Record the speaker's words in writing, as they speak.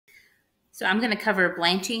So I'm going to cover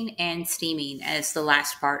blanching and steaming as the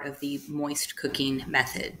last part of the moist cooking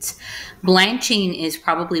methods. Blanching is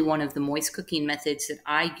probably one of the moist cooking methods that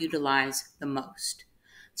I utilize the most.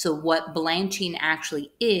 So what blanching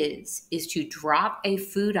actually is to drop a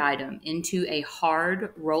food item into a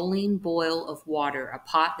hard rolling boil of water, a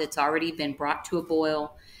pot that's already been brought to a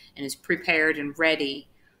boil and is prepared and ready.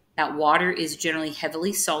 That water is generally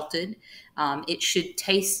heavily salted. It should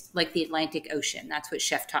taste like the Atlantic Ocean. That's what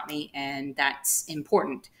Chef taught me, and that's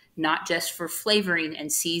important, not just for flavoring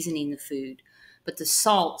and seasoning the food, but the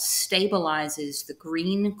salt stabilizes the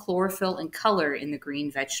green chlorophyll and color in the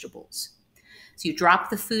green vegetables. So you drop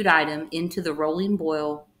the food item into the rolling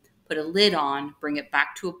boil, put a lid on, bring it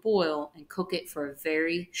back to a boil, and cook it for a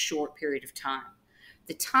very short period of time.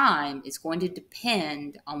 The time is going to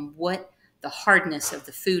depend on what the hardness of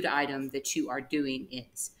the food item that you are doing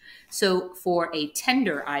is. So for a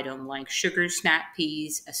tender item like sugar snap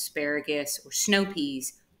peas, asparagus, or snow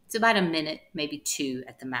peas, it's about a minute, maybe two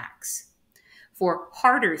at the max. For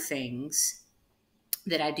harder things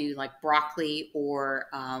that I do like broccoli or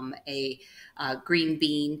a green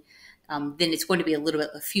bean, then it's going to be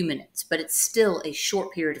a few minutes, but it's still a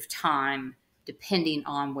short period of time depending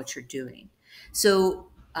on what you're doing. So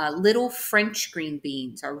little French green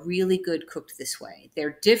beans are really good cooked this way.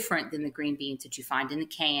 They're different than the green beans that you find in a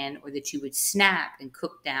can or that you would snap and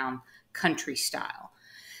cook down country style.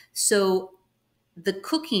 So the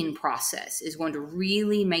cooking process is going to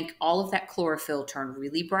really make all of that chlorophyll turn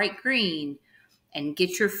really bright green and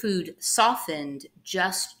get your food softened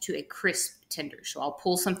just to a crisp tender. So I'll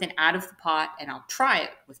pull something out of the pot and I'll try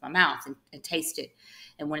it with my mouth and taste it.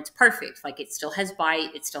 And when it's perfect, like it still has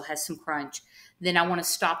bite, it still has some crunch, then I want to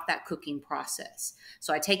stop that cooking process.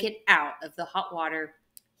 So I take it out of the hot water,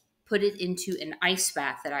 put it into an ice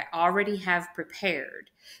bath that I already have prepared.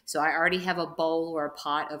 So I already have a bowl or a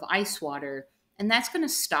pot of ice water, and that's going to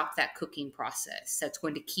stop that cooking process. That's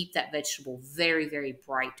going to keep that vegetable very, very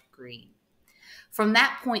bright green. From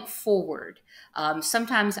that point forward,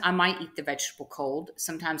 sometimes I might eat the vegetable cold.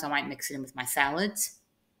 Sometimes I might mix it in with my salads.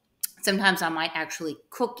 Sometimes I might actually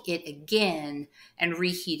cook it again and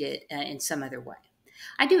reheat it in some other way.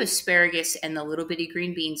 I do asparagus and the little bitty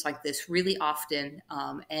green beans like this really often,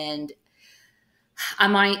 and I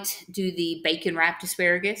might do the bacon wrapped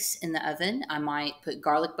asparagus in the oven. I might put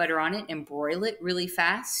garlic butter on it and broil it really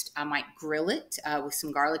fast. I might grill it with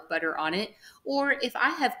some garlic butter on it. Or if I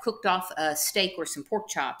have cooked off a steak or some pork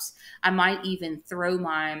chops, I might even throw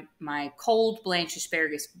my cold blanched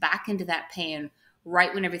asparagus back into that pan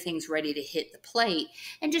right when everything's ready to hit the plate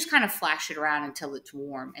and just kind of flash it around until it's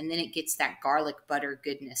warm. And then it gets that garlic butter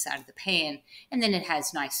goodness out of the pan. And then it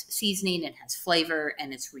has nice seasoning, it has flavor,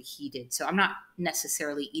 and it's reheated. So I'm not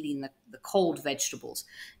necessarily eating the cold vegetables,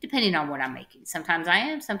 depending on what I'm making. Sometimes I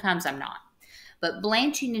am, sometimes I'm not. But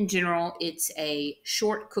blanching in general, it's a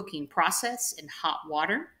short cooking process in hot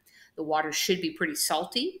water. The water should be pretty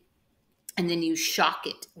salty. And then you shock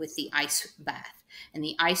it with the ice bath. And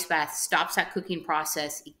the ice bath stops that cooking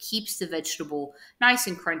process. It keeps the vegetable nice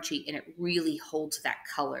and crunchy, and it really holds that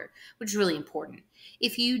color, which is really important.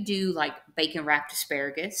 If you do like bacon wrapped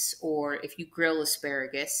asparagus, or if you grill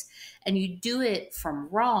asparagus and you do it from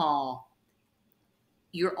raw,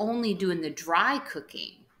 you're only doing the dry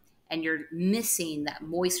cooking and you're missing that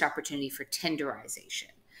moist opportunity for tenderization.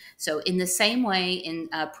 So in the same way, in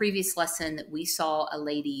a previous lesson, we saw a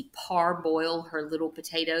lady parboil her little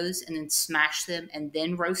potatoes and then smash them and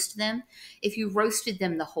then roast them. If you roasted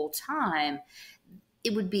them the whole time,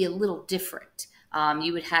 it would be a little different.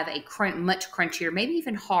 You would have a much crunchier, maybe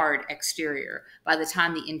even hard exterior by the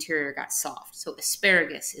time the interior got soft. So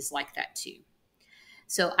asparagus is like that too.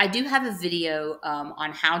 So I do have a video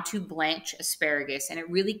on how to blanch asparagus, and it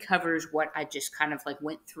really covers what I just kind of like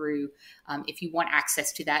went through. If you want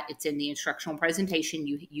access to that, it's in the instructional presentation.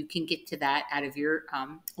 You can get to that out of your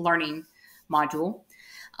learning module.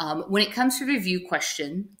 When it comes to review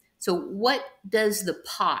question, so what does the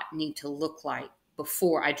pot need to look like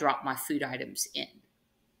before I drop my food items in?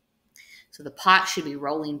 So the pot should be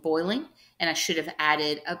rolling, boiling, and I should have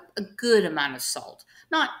added a good amount of salt.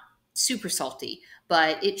 Not super salty,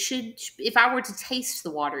 but it should, if I were to taste the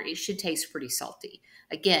water, it should taste pretty salty.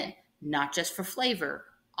 Again, not just for flavor,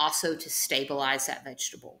 also to stabilize that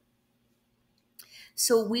vegetable.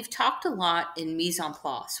 So we've talked a lot in mise en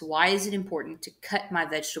place. Why is it important to cut my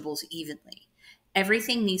vegetables evenly?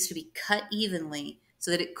 Everything needs to be cut evenly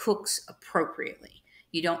so that it cooks appropriately.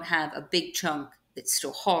 You don't have a big chunk that's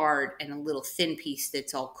still hard and a little thin piece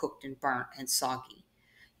that's all cooked and burnt and soggy.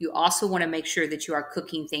 You also want to make sure that you are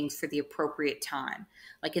cooking things for the appropriate time.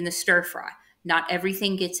 Like in the stir fry, not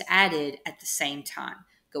everything gets added at the same time.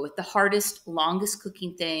 Go with the hardest, longest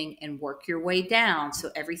cooking thing and work your way down so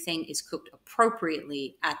everything is cooked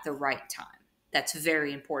appropriately at the right time. That's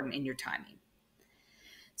very important in your timing.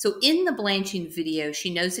 So in the blanching video,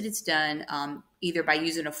 she knows that it's done either by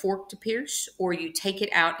using a fork to pierce, or you take it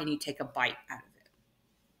out and you take a bite out of it.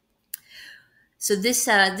 So this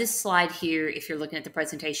slide here, if you're looking at the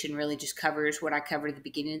presentation, really just covers what I covered at the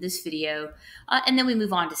beginning of this video. And then we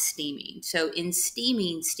move on to steaming. So in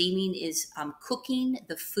steaming is cooking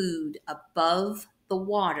the food above the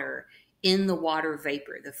water in the water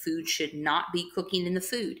vapor. The food should not be cooking in the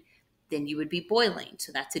food. Then you would be boiling.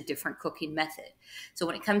 So that's a different cooking method. So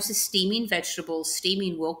when it comes to steaming vegetables,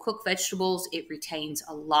 steaming will cook vegetables. It retains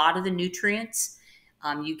a lot of the nutrients.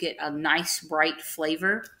 You get a nice bright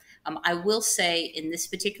flavor. I will say in this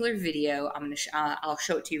particular video, I'll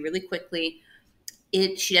show it to you really quickly.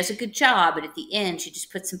 She does a good job, but at the end, she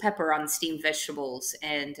just puts some pepper on the steamed vegetables.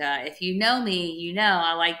 And if you know me, you know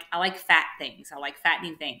I like fat things. I like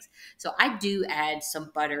fattening things. So I do add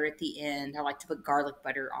some butter at the end. I like to put garlic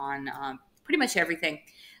butter on pretty much everything,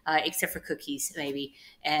 except for cookies, maybe.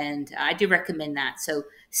 And I do recommend that. So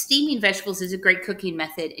steaming vegetables is a great cooking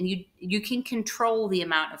method, and you can control the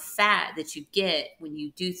amount of fat that you get when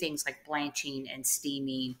you do things like blanching and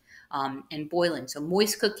steaming and boiling. So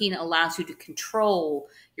moist cooking allows you to control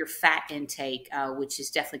your fat intake, which is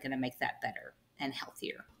definitely going to make that better and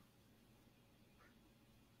healthier.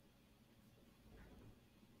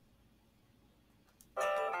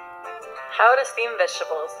 How to steam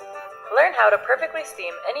vegetables. Learn how to perfectly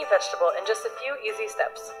steam any vegetable in just a few easy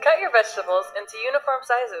steps. Cut your vegetables into uniform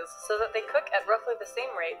sizes so that they cook at roughly the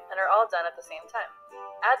same rate and are all done at the same time.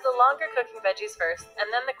 Add the longer cooking veggies first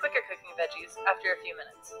and then the quicker cooking veggies after a few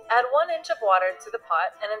minutes. Add 1 inch of water to the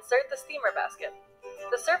pot and insert the steamer basket.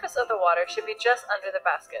 The surface of the water should be just under the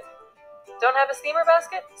basket. Don't have a steamer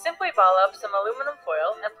basket? Simply ball up some aluminum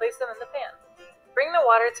foil and place them in the pan. Bring the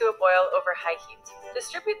water to a boil over high heat.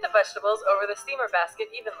 Distribute the vegetables over the steamer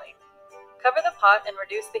basket evenly. Cover the pot and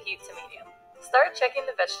reduce the heat to medium. Start checking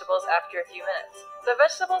the vegetables after a few minutes. The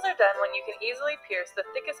vegetables are done when you can easily pierce the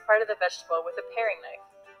thickest part of the vegetable with a paring knife.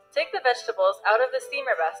 Take the vegetables out of the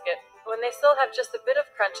steamer basket when they still have just a bit of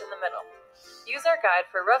crunch in the middle. Use our guide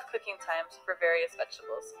for rough cooking times for various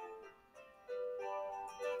vegetables.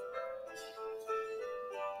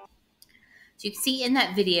 So you can see in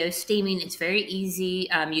that video, steaming is very easy.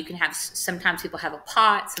 You can have, sometimes people have a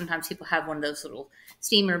pot, sometimes people have one of those little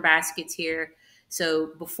steamer baskets here.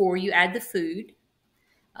 So before you add the food,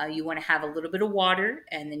 you want to have a little bit of water,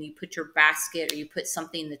 and then you put your basket, or you put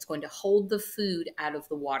something that's going to hold the food out of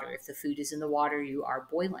the water. If the food is in the water, you are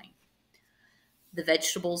boiling. The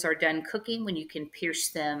vegetables are done cooking when you can pierce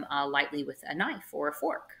them lightly with a knife or a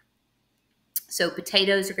fork. So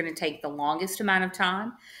potatoes are going to take the longest amount of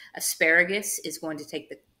time. Asparagus is going to take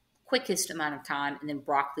the quickest amount of time, and then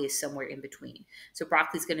broccoli is somewhere in between. So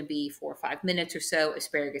broccoli is going to be 4 or 5 minutes or so.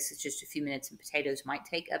 Asparagus is just a few minutes, and potatoes might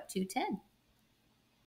take up to 10.